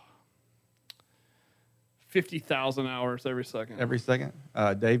 50,000 hours every second. Every second.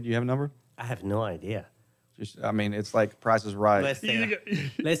 Dave, do you have a number? I have no idea. It's like Price is Right. Let's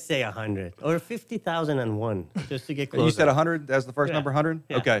say 100 or 50,001, just to get closer. You said 100 as the first number, 100?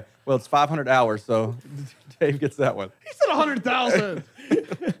 Yeah. Okay. Well, it's 500 hours, so Dave gets that one. He said 100,000.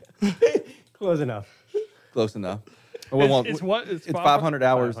 Close enough. Close enough. Well, it's what? It's 500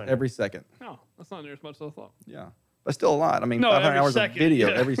 hours every second. No, that's not near as much as I thought. Yeah. That's still a lot. I mean, 500 hours of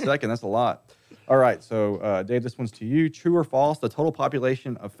video every second, that's a lot. All right, so Dave, this one's to you. True or false, the total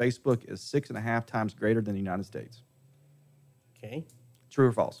population of Facebook is 6.5 times greater than the United States? Okay. True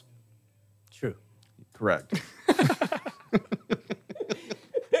or false? True. Correct.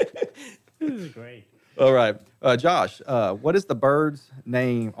 This is great. All right. Josh, what is the bird's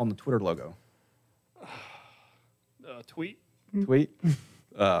name on the Twitter logo? Tweet? Tweet?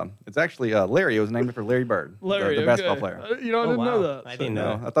 It's actually Larry. It was named after Larry Bird, Larry, the basketball player. I didn't know that. I didn't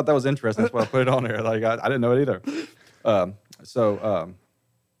know. I thought that was interesting. That's why I put it on there. Like I didn't know it either. Let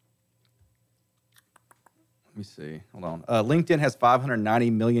me see. Hold on. LinkedIn has 590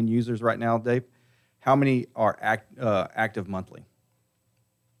 million users right now, Dave. How many are active monthly?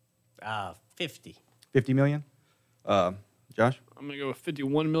 50. 50 million? Josh? I'm going to go with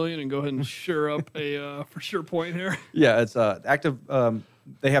 51 million and go ahead and sure up a for sure point here. Yeah, it's active.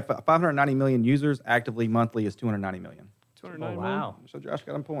 They have 590 million users. Actively monthly is 290 million. 290 wow. So Josh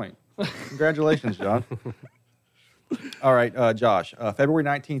got a point. Congratulations, John. All right, Josh. February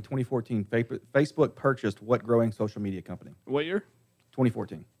 19, 2014, Facebook purchased what growing social media company? What year?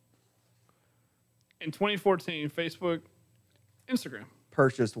 2014. In 2014, Facebook, Instagram.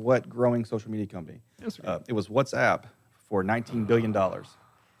 Purchased what growing social media company? Instagram. It was WhatsApp for $19 billion. So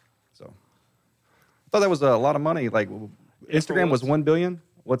I thought that was a lot of money. Like Instagram was $1 billion.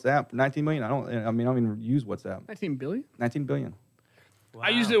 WhatsApp, 19 million. I don't even use WhatsApp. 19 billion? 19 billion. Wow. I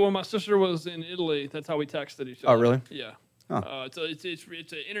used it when my sister was in Italy. That's how we texted each other. Oh, really? Yeah. Huh.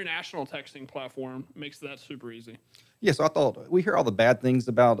 It's an international texting platform. Makes that super easy. Yeah, so I thought we hear all the bad things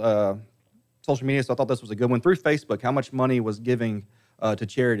about social media, so I thought this was a good one. Through Facebook, how much money was giving to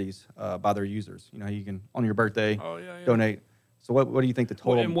charities by their users? You know, you can, on your birthday, donate. So what do you think the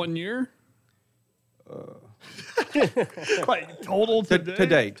total? In 1 year? Like total to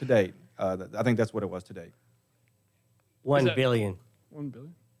date? To date. I think that's what it was today. 1 billion. 1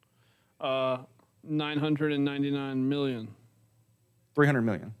 billion? 999 million. 300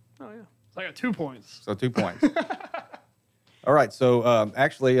 million. Oh, yeah. So I got 2 points. So 2 points. All right. So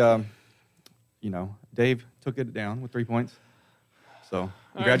actually, Dave took it down with 3 points. So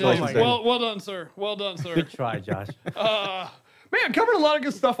congratulations, right, Dave. Well done, sir. Well done, sir. Good try, Josh. Man, covered a lot of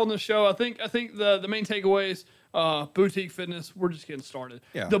good stuff on this show. I think the main takeaways, boutique fitness, we're just getting started.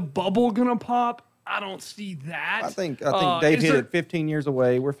 Yeah. The bubble gonna pop? I don't see that. I think Dave hit it 15 years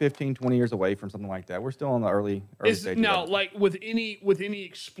away. We're 15, 20 years away from something like that. We're still in the early stages. Now, like with any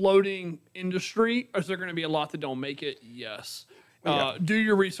exploding industry, is there going to be a lot that don't make it? Yes. Do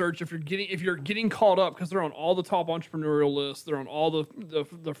your research if you're getting caught up, because they're on all the top entrepreneurial lists. They're on all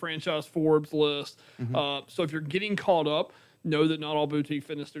the franchise Forbes list. Mm-hmm. So if you're getting caught up, know that not all boutique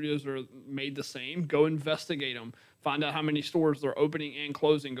fitness studios are made the same. Go investigate them. Find out how many stores they're opening and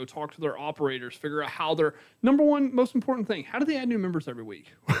closing. Go talk to their operators. Figure out how they're number one most important thing. How do they add new members every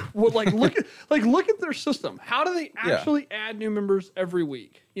week? Well, look at their system. How do they actually add new members every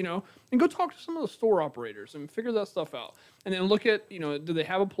week? And go talk to some of the store operators and figure that stuff out. And then look at do they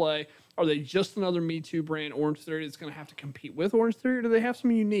have a play? Are they just another Me Too brand, Orange Theory, that's going to have to compete with Orange Theory? Or do they have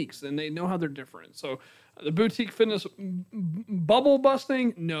some uniques and they know how they're different? So the boutique fitness bubble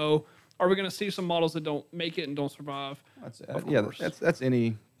busting, no. Are we going to see some models that don't make it and don't survive? That's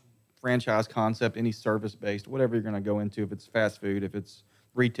any franchise concept, any service-based, whatever you're going to go into. If it's fast food, if it's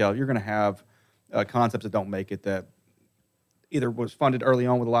retail, you're going to have concepts that don't make it, that either was funded early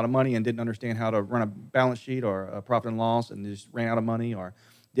on with a lot of money and didn't understand how to run a balance sheet or a profit and loss and just ran out of money, or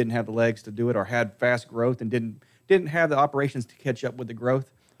didn't have the legs to do it, or had fast growth and didn't have the operations to catch up with the growth,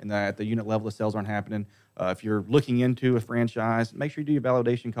 and that at the unit level the sales aren't happening. If you're looking into a franchise, make sure you do your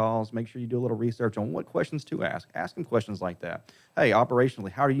validation calls. Make sure you do a little research on what questions to ask. Ask them questions like that. Hey, operationally,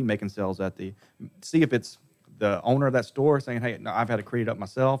 how are you making sales see if it's the owner of that store saying, hey, no, I've had to create it up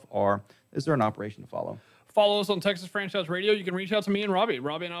myself, or is there an operation to follow? Follow us on Texas Franchise Radio. You can reach out to me and Robbie.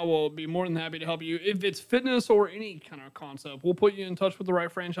 Robbie and I will be more than happy to help you. If it's fitness or any kind of concept, we'll put you in touch with the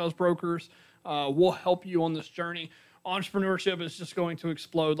right franchise brokers. We'll help you on this journey. Entrepreneurship is just going to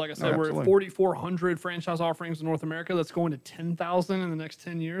explode. Like I said, we're at 4,400 franchise offerings in North America. That's going to 10,000 in the next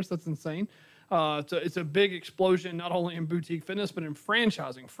 10 years. That's insane. It's a big explosion, not only in boutique fitness, but in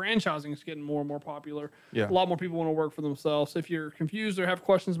franchising. Franchising is getting more and more popular. Yeah. A lot more people want to work for themselves. If you're confused or have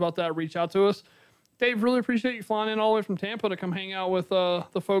questions about that, reach out to us. Dave, really appreciate you flying in all the way from Tampa to come hang out with the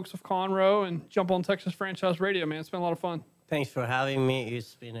folks of Conroe and jump on Texas Franchise Radio, man. It's been a lot of fun. Thanks for having me.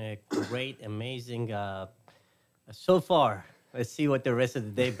 It's been a great, amazing so far. Let's see what the rest of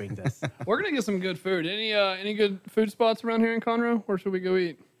the day brings us. We're going to get some good food. Any good food spots around here in Conroe? Where should we go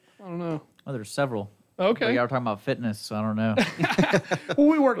eat? I don't know. Oh, there's several. Okay. But y'all were talking about fitness, so I don't know. Well,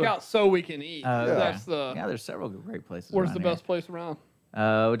 we work out so we can eat. There's several great places. Where's the best place around?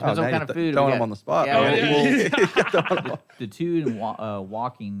 It depends on what kind of food. Throwing them on the spot. The two in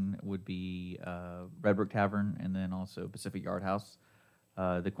walking would be Red Brook Tavern, and then also Pacific Yard House.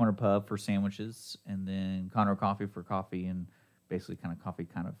 The Corner Pub for sandwiches, and then Conroe Coffee for coffee and basically kind of coffee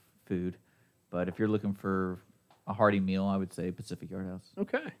kind of food. But if you're looking for a hearty meal, I would say Pacific Yard House.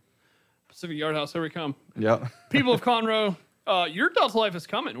 Okay. Pacific Yard House, here we come. Yep. People of Conroe, your Delta Life is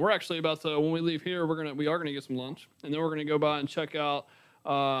coming. We're actually about to, when we leave here, we are gonna get some lunch, and then we're gonna go by and check out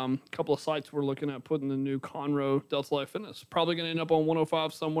a couple of sites we're looking at putting the new Conroe Delta Life Fitness. Probably gonna end up on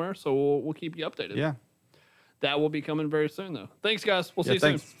 105 somewhere, so we'll keep you updated. Yeah. That will be coming very soon, though. Thanks, guys. We'll see you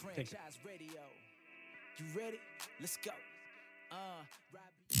soon. Franchise Radio. You ready? Let's go.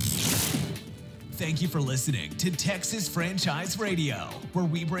 Thank you for listening to Texas Franchise Radio, where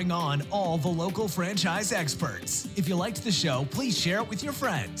we bring on all the local franchise experts. If you liked the show, please share it with your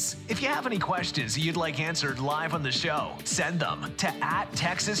friends. If you have any questions you'd like answered live on the show, send them to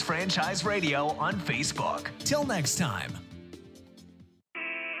 @Texas Franchise Radio on Facebook. Till next time.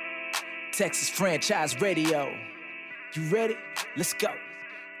 Texas Franchise Radio. You ready? Let's go.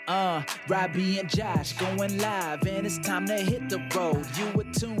 Robbie and Josh going live, and it's time to hit the road. You were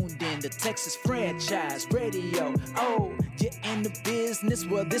tuned in to Texas Franchise Radio. Oh, you're in the business,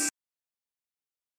 well, this